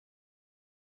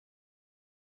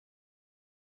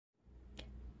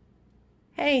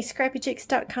Hey,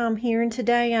 scrappychicks.com here, and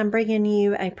today I'm bringing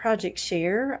you a project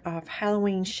share of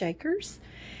Halloween shakers.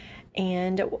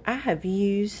 And I have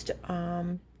used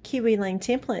Kiwi Lane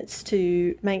templates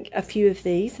to make a few of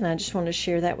these, and I just want to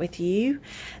share that with you.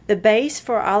 The base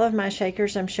for all of my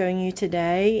shakers I'm showing you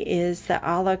today is the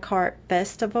a la carte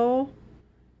festival,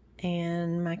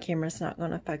 and my camera's not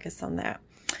going to focus on that.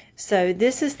 So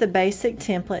this is the basic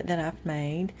template that I've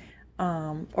made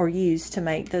or used to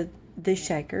make the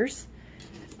shakers.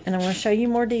 And I'm going to show you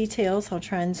more details. I'll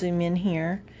try and zoom in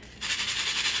here.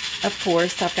 Of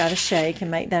course, I've got to shake and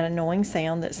make that annoying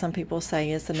sound that some people say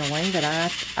is annoying, but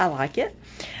I like it.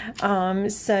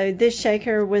 So this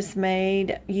shaker was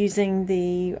made using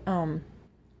the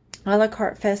a la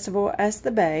carte festival as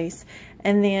the base.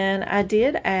 And then I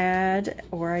did add,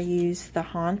 or I used the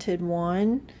haunted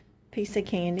one piece of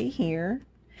candy here.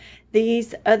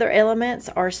 These other elements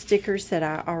are stickers that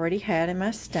I already had in my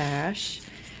stash.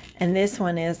 And this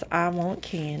one is I Want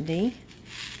Candy.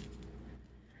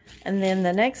 And then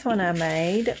the next one I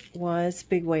made was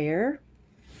Beware.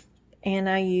 And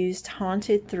I used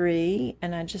Haunted 3,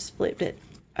 and I just flipped it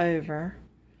over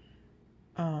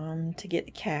to get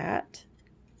the cat.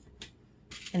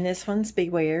 And this one's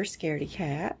Beware, Scaredy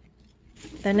Cat.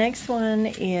 The next one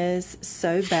is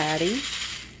So Batty.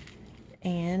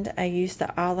 And I used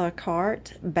the a la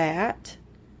carte bat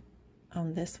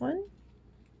on this one.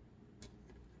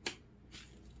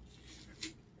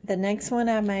 The next one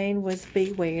I made was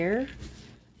Beware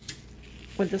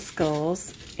with the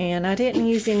skulls, and I didn't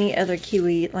use any other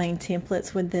Kiwi Lane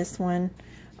templates with this one.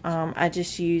 I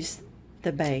just used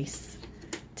the base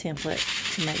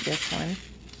template to make this one.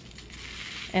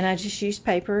 And I just used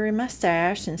paper in my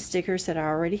stash and stickers that I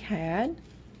already had.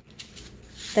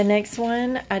 The next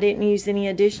one, I didn't use any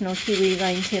additional Kiwi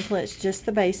Lane templates, just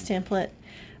the base template,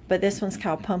 but this one's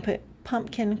called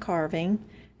Pumpkin Carving.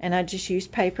 And I just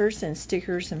used papers and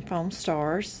stickers and foam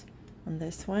stars on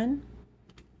this one.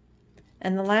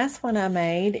 And the last one I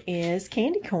made is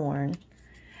candy corn.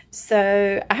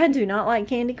 So I do not like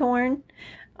candy corn,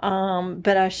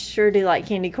 but I sure do like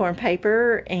candy corn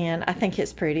paper, and I think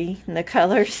it's pretty in the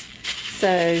colors.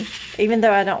 So even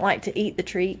though I don't like to eat the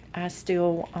treat, I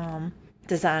still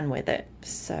design with it.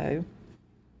 So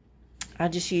I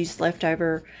just used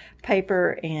leftover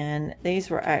paper, and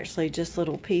these were actually just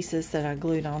little pieces that I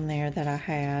glued on there that I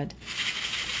had.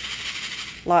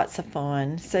 Lots of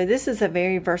fun. So this is a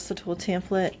very versatile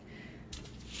template.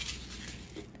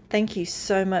 Thank you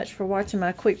so much for watching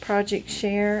my quick project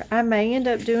share. I may end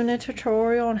up doing a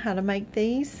tutorial on how to make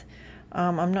these.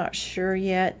 I'm not sure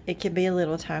yet. It can be a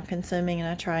little time consuming, and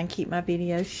I try and keep my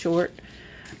videos short.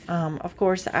 Of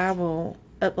course, I will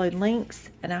upload links,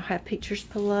 and I'll have pictures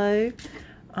below.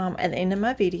 At the end of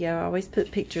my video, I always put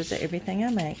pictures of everything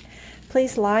I make.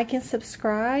 Please like and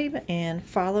subscribe, and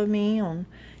follow me on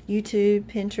YouTube,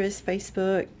 Pinterest,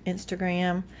 Facebook,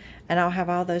 Instagram, and I'll have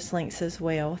all those links as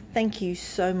well. Thank you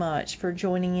so much for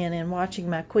joining in and watching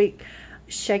my quick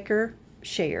shaker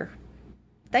share.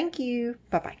 Thank you.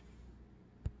 Bye-bye.